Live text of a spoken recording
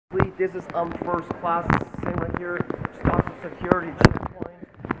this is first class, same right here. Just got the security checkpoint.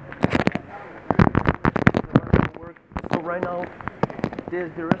 So right now, there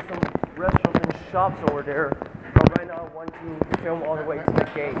is some restaurants and shops over there. But right now, I want to film all the way to the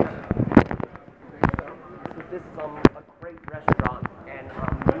gate. So this is a great restaurant, and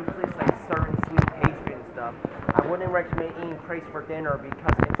usually it's like serving sweet pastry and stuff. I wouldn't recommend eating crepes for dinner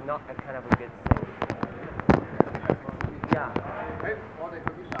because it's not a kind of a good thing. Yeah.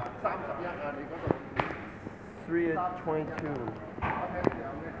 3 at 22.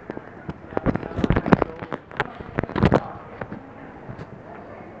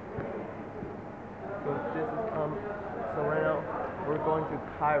 So this is so right now we're going to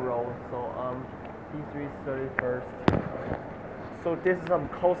Cairo. So D3 is 31st. So this is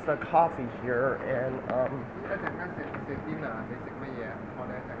Costa Coffee here, and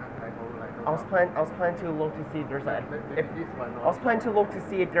I was planning to look to see if there's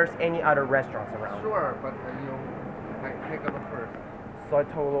if there's any other restaurants around. Sure, but you take a look first. So I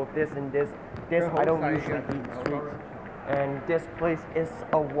told this and this. This I don't usually eat sweets. And this place is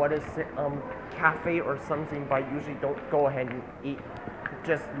what is it, cafe or something, but I usually don't go ahead and eat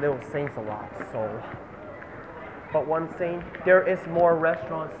just Little Saints a lot. So, but one thing, there is more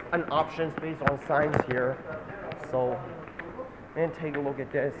restaurants and options based on signs here. So, and take a look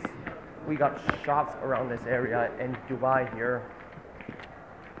at this. We got shops around this area in Dubai here.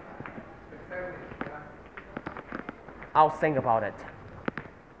 I'll think about it.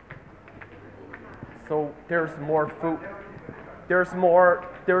 So there's more food. There's more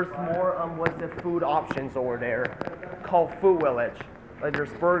what's the food options over there called Food Village. Like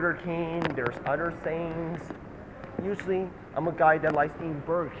there's Burger King, there's other things. Usually I'm a guy that likes eating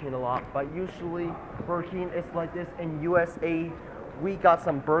Burger King a lot, but usually Burger King is like this in USA. We got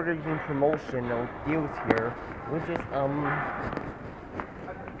some Burger King promotional deals here, which is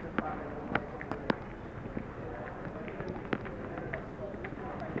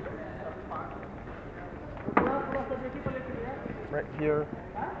right here.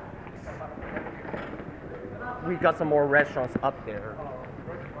 We got some more restaurants up there.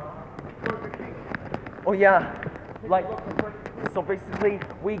 Oh yeah, like so basically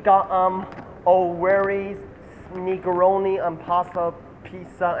we got O'Leary's, Negroni, pasta,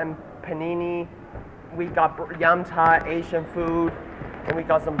 pizza, and panini. We got Yamcha, Asian food, and we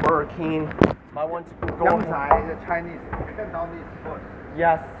got some Burger King. I want to go. Yamcha is Chinese, Cantonese food.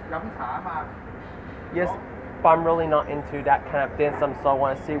 Yes. Yamcha. Yes, but I'm really not into that kind of dim sum, so I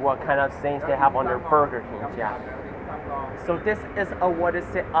want to see what kind of things they have on their Burger Kings. Yeah. So this is what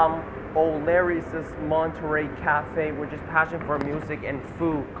is it? O'Leary's Monterey Cafe, which is passion for music and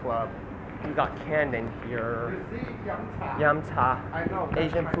food club. We got Camden here, Yamcha,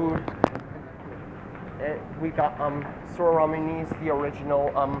 Asian food. And we got Suramini's, the original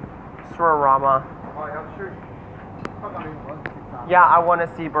Surarama. Yeah, I want to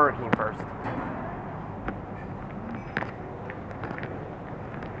see Burger King first.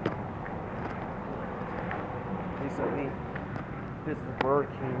 Recently, this is Burger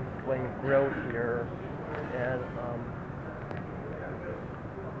King Flame Grill here, and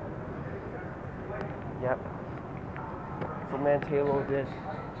yep. So man, Taylor did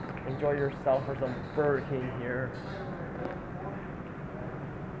enjoy yourself for some Burger King here.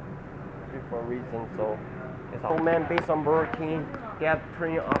 For a reason, so it's all man based on Burger King. They have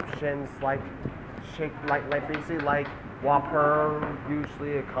premium options like shake, like basically like Whopper,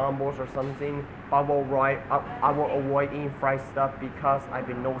 usually a combos or something. I will avoid eating fried stuff because I've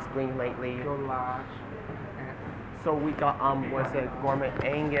been nosebleeding lately. So we got what's it, Gourmet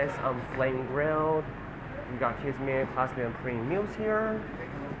Angus, flame grilled. We got Kismet, Classic, and premium meals here.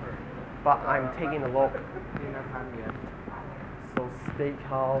 But I'm taking a look. So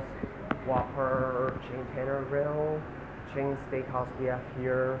steakhouse, Whopper, chicken tender grill, chicken steakhouse we have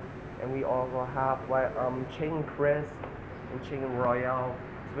here, and we also have like chicken crisp and chicken royale.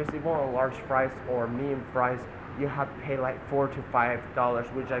 So basically, if you want large fries or medium fries, you have to pay like $4 to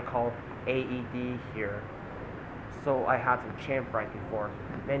 $5, which I call AED here. So I had some champ fries before,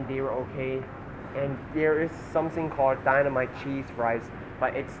 and they were okay. And there is something called dynamite cheese fries,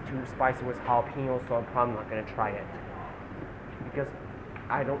 but it's too spicy with jalapeno, so I'm probably not gonna try it because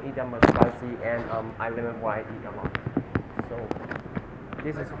I don't eat that much spicy, and I limit what I eat a lot. So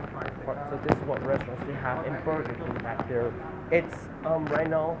this is what restaurants we have in Burger King back there. It's right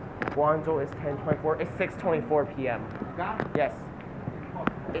now Guangzhou is 10:24. It's 6:24 p.m. Yes,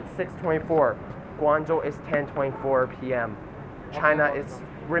 it's 6:24. Guangzhou is 10:24 p.m. China is,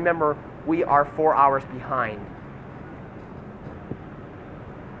 remember, we are 4 hours behind.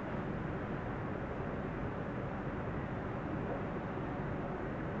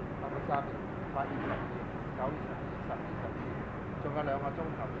 3年8月12、9月12、10月12，仲有2個鐘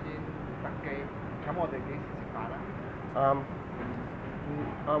頭先登機。咁我哋幾時食飯啊？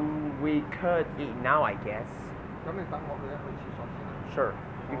 We could eat now, I guess. 咁你等我去一去廁所先啦。 Sure,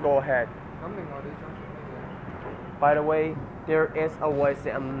 you go ahead. 咁另外你想食乜嘢？ By the way, there is always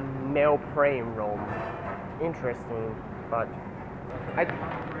a male prey in Rome. Interesting, but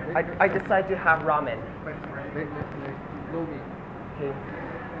I decided to have ramen. 你撈麵。 Okay.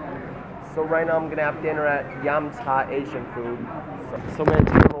 So right now I'm gonna have dinner at Yamcha Asian food. So many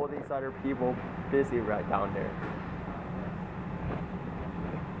all these other people busy right down there.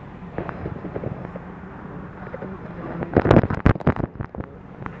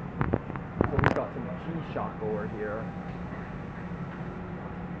 So we got some G-Shock over here.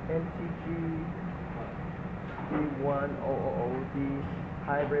 MTG D1000D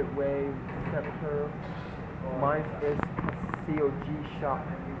hybrid wave scepter. Mine is COG shock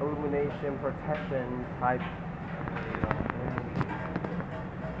illumination protection type.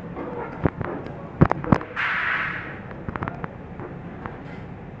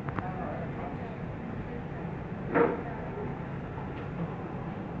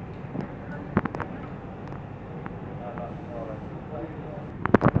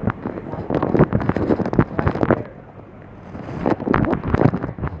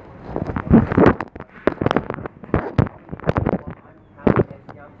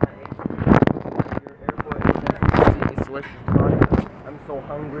 I'm so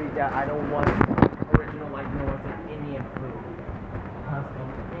hungry that I don't want original like noodles and Indian food. Because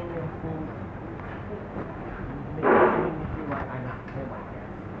Indian food makes me feel like I'm at home, I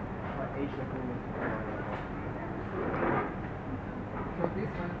guess. But Asian food makes me feel like I'm at home. So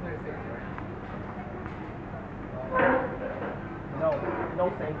this one place is right? No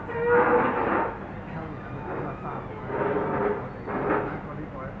thanks.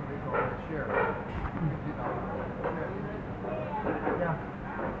 Yeah.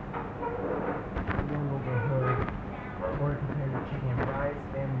 One over her order contains chicken and rice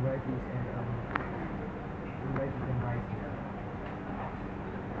and veggies and rice here.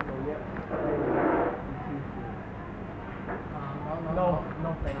 So yeah. No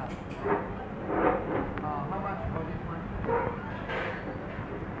thanks. How much for this one?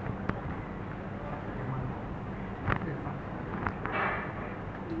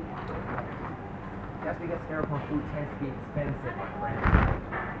 That's because airport food tends to be expensive, my friend.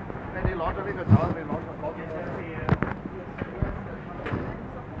 你攞咗呢個酒，你攞咗攞咗。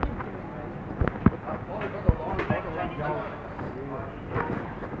攞去嗰度攞去嗰度啦。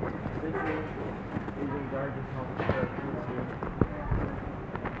This is Asian garbage house share food here.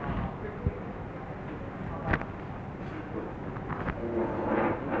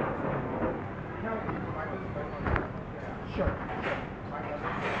 Sure.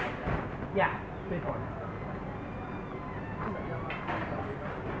 Yeah, big one.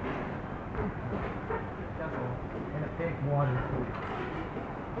 That's all. And a big water food.